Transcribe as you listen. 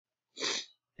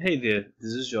Hey there,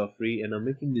 this is Geoffrey and I'm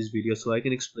making this video so I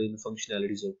can explain the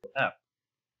functionalities of the app.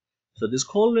 So this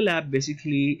Callrail app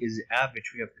basically is an app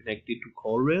which we have connected to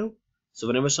Callrail. So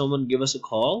whenever someone gives us a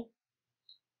call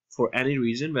for any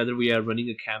reason, whether we are running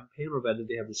a campaign or whether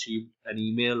they have received an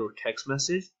email or text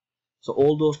message, so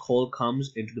all those call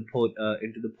comes into the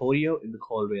Podio in the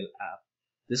Callrail app.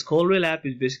 This Callrail app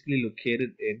is basically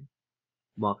located in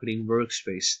Marketing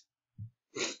Workspace.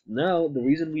 Now, the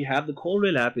reason we have the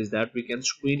Callrail app is that we can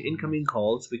screen incoming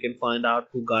calls. We can find out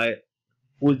who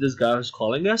is this guy who's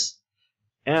calling us.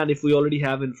 And if we already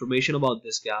have information about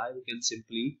this guy, we can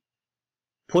simply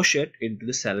push it into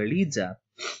the Seller Leads app.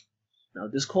 Now,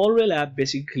 this Callrail app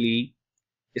basically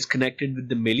is connected with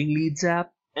the Mailing Leads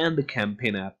app and the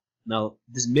Campaign app. Now,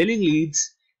 this Mailing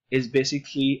Leads is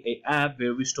basically an app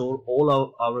where we store all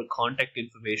our contact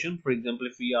information. For example,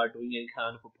 if we are doing any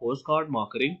kind of a postcard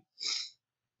marketing,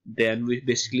 then we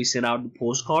basically send out the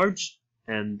postcards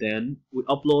and then we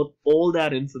upload all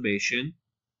that information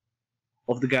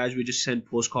of the guys we just sent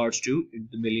postcards to into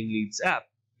the Mailing Leads app,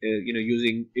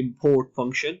 using import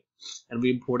function, and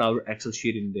we import our Excel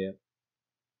sheet in there.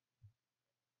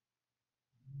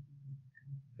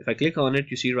 If I click on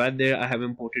it, you see right there I have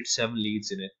imported 7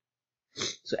 leads in it.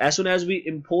 So as soon as we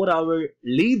import our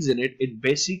leads in it, it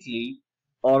basically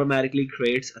automatically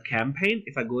creates a campaign.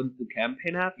 If I go into the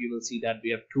Campaign app, you will see that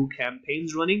we have 2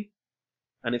 campaigns running.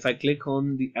 And if I click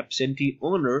on the absentee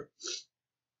owner,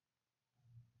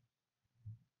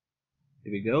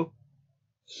 here we go.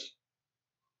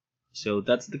 So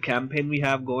that's the campaign we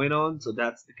have going on. So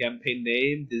that's the campaign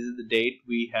name. This is the date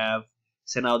we have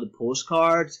sent out the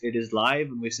postcards. It is live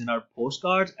and we send out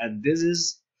postcards, and this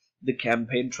is the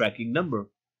campaign tracking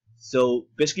number. So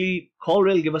basically,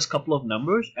 Callrail give us a couple of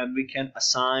numbers and we can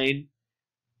assign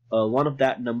one of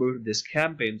that number to this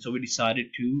campaign. So we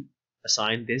decided to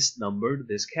assign this number to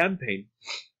this campaign.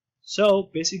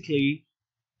 So basically,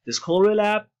 this Callrail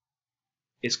app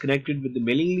is connected with the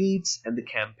Mailing Leads and the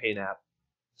Campaign app.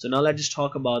 So now let's just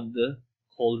talk about the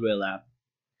Callrail app.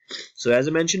 So as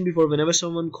I mentioned before, whenever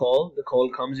someone calls, the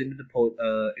call comes into the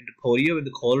Podio in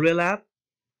the Callrail app,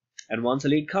 and once a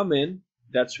lead come in,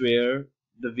 that's where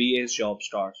the VA's job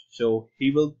starts. So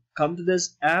he will come to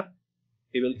this app,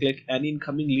 he will click any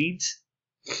incoming leads.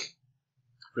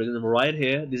 For example, right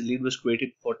here, this lead was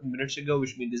created 14 minutes ago,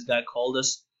 which means this guy called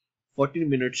us 14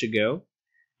 minutes ago.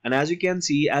 And as you can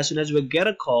see, as soon as we get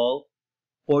a call,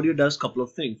 Podio does a couple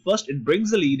of things. First, it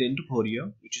brings the lead into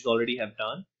Podio, which is already have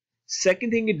done. Second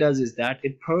thing it does is that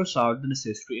it pulls out the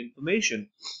necessary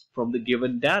information from the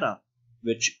given data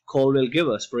which Callrail give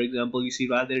us. For example, you see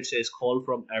right there it says call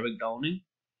from Eric Downing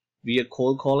via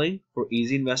cold calling for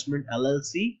Easy Investment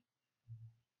LLC.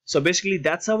 So basically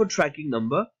that's our tracking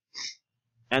number,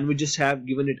 and we just have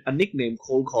given it a nickname,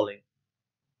 cold calling.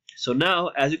 So now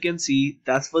as you can see,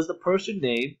 that was the person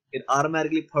name. It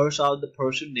automatically pulls out the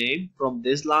person name from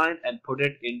this line and put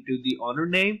it into the owner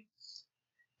name.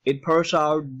 It pulls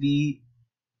out the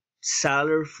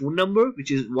seller phone number,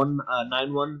 which is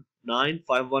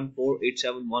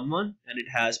 919-514-8711, and it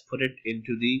has put it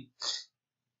into the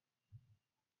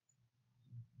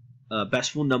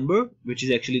best phone number, which is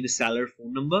actually the seller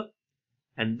phone number.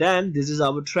 And then this is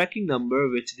our tracking number,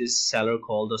 which this seller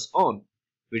called us on,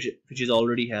 which is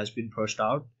already has been pushed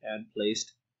out and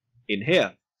placed in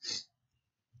here.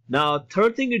 Now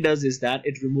third thing it does is that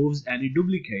it removes any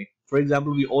duplicate. For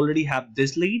example, we already have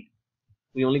this lead.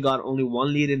 We only got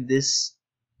one lead in this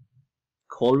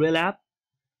Callrail app.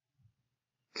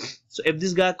 So if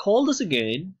this guy called us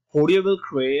again, Podio will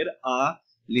create a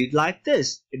lead like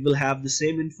this. It will have the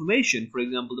same information, for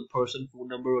example, the person phone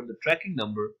number or the tracking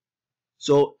number.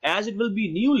 So as it will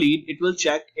be new lead, it will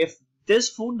check if this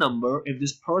phone number, if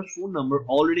this person phone number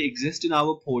already exists in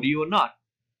our Podio or not.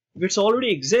 If it's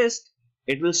already exists,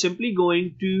 it will simply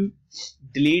going to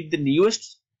delete the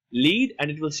newest lead, and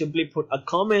it will simply put a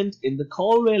comment in the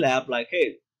Callrail app like,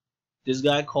 hey, this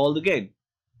guy called again.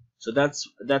 So that's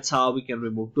how we can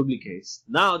remove duplicates.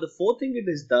 Now the fourth thing it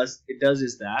does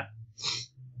is that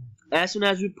as soon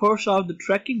as we push out the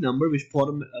tracking number, which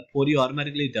Podio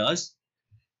automatically does,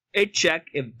 it check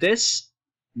if this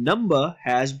number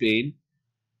has been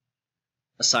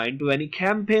assigned to any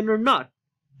campaign or not.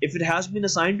 If it has been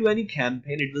assigned to any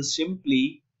campaign, it will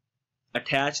simply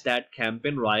attach that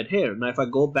campaign right here. Now if I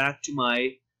go back to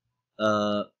my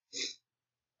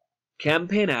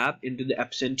Campaign app into the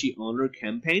absentee owner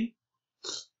campaign,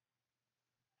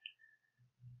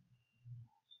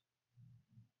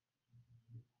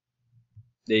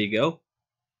 there you go.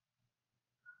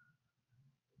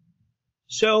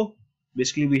 So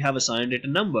basically we have assigned it a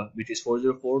number, which is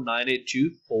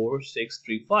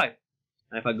 404-982-4635.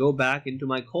 Now if I go back into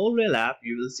my Callrail app,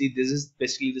 you will see this is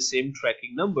basically the same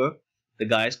tracking number the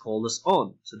guys called us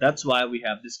on. So that's why we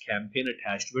have this campaign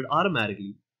attached to it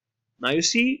automatically. Now you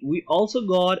see, we also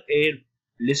got a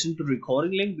listen to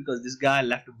recording link because this guy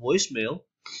left a voicemail.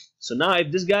 So now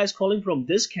if this guy is calling from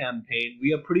this campaign,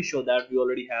 we are pretty sure that we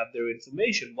already have their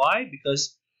information. Why?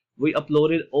 Because we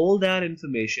uploaded all that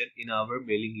information in our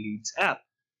mailing leads app.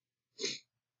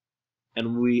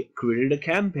 And we created a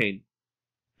campaign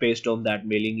based on that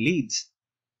mailing leads.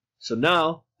 So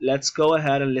now let's go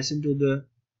ahead and listen to the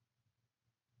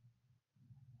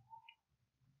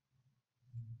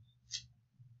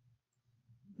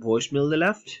voicemail they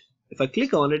left. If I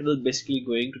click on it, it will basically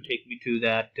going to take me to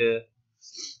that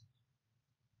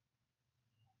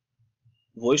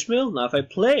voicemail. Now if I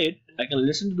play it, I can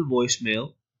listen to the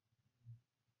voicemail.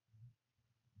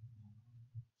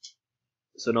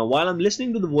 So now while I'm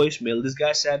listening to the voicemail, this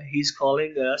guy said he's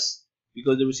calling us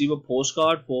because they receive a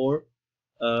postcard for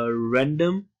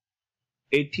 18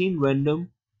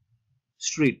 random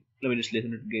street. Let me just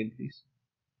listen to it again, please.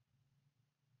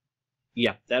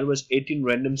 Yeah, that was 18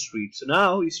 random street. So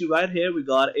now you see right here we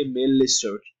got a mail list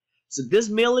search. So this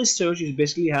mail list search is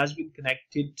basically has been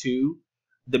connected to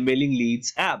the mailing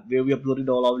leads app where we uploaded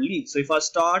all our leads. So if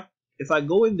I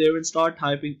go in there and start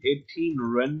typing 18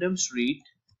 random street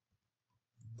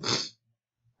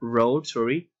road, so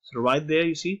right there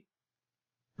you see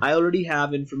I already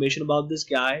have information about this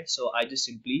guy. So I just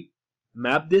simply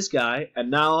map this guy,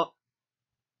 and now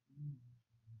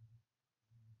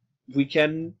we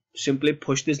can simply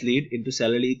push this lead into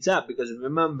seller leads app, because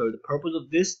remember the purpose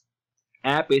of this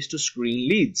app is to screen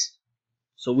leads.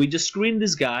 So we just screen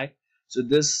this guy. So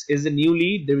this is a new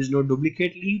lead, there is no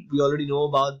duplicate lead. We already know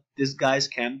about this guy's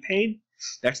campaign.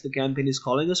 That's the campaign he's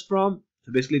calling us from.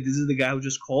 So basically this is the guy who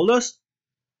just called us.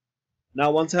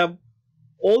 Now once I have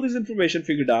all this information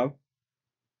figured out,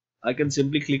 I can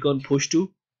simply click on push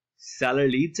to seller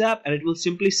leads app, and it will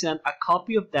simply send a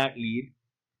copy of that lead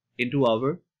into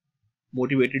our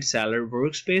motivated seller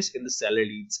workspace in the seller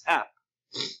leads app.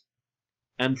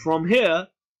 And from here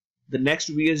the next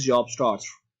VS job starts.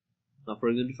 Now for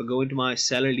example, if I go into my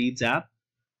seller leads app,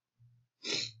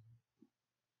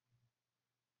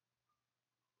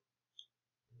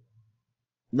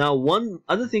 now one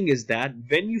other thing is that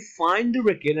when you find the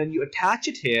record and you attach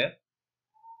it here,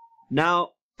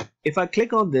 now if I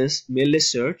click on this mail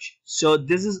list search, so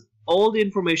this is all the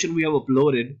information we have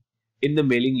uploaded in the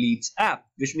mailing leads app,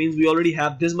 which means we already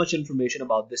have this much information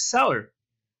about this seller.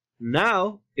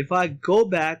 Now if I go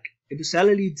back into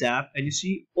seller leads app, and you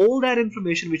see all that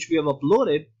information which we have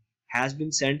uploaded has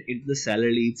been sent into the seller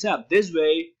leads app. This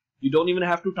way you don't even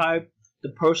have to type the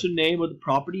person name or the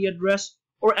property address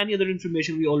or any other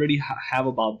information we already have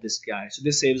about this guy. So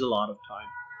this saves a lot of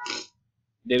time.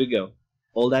 There we go,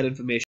 all that information.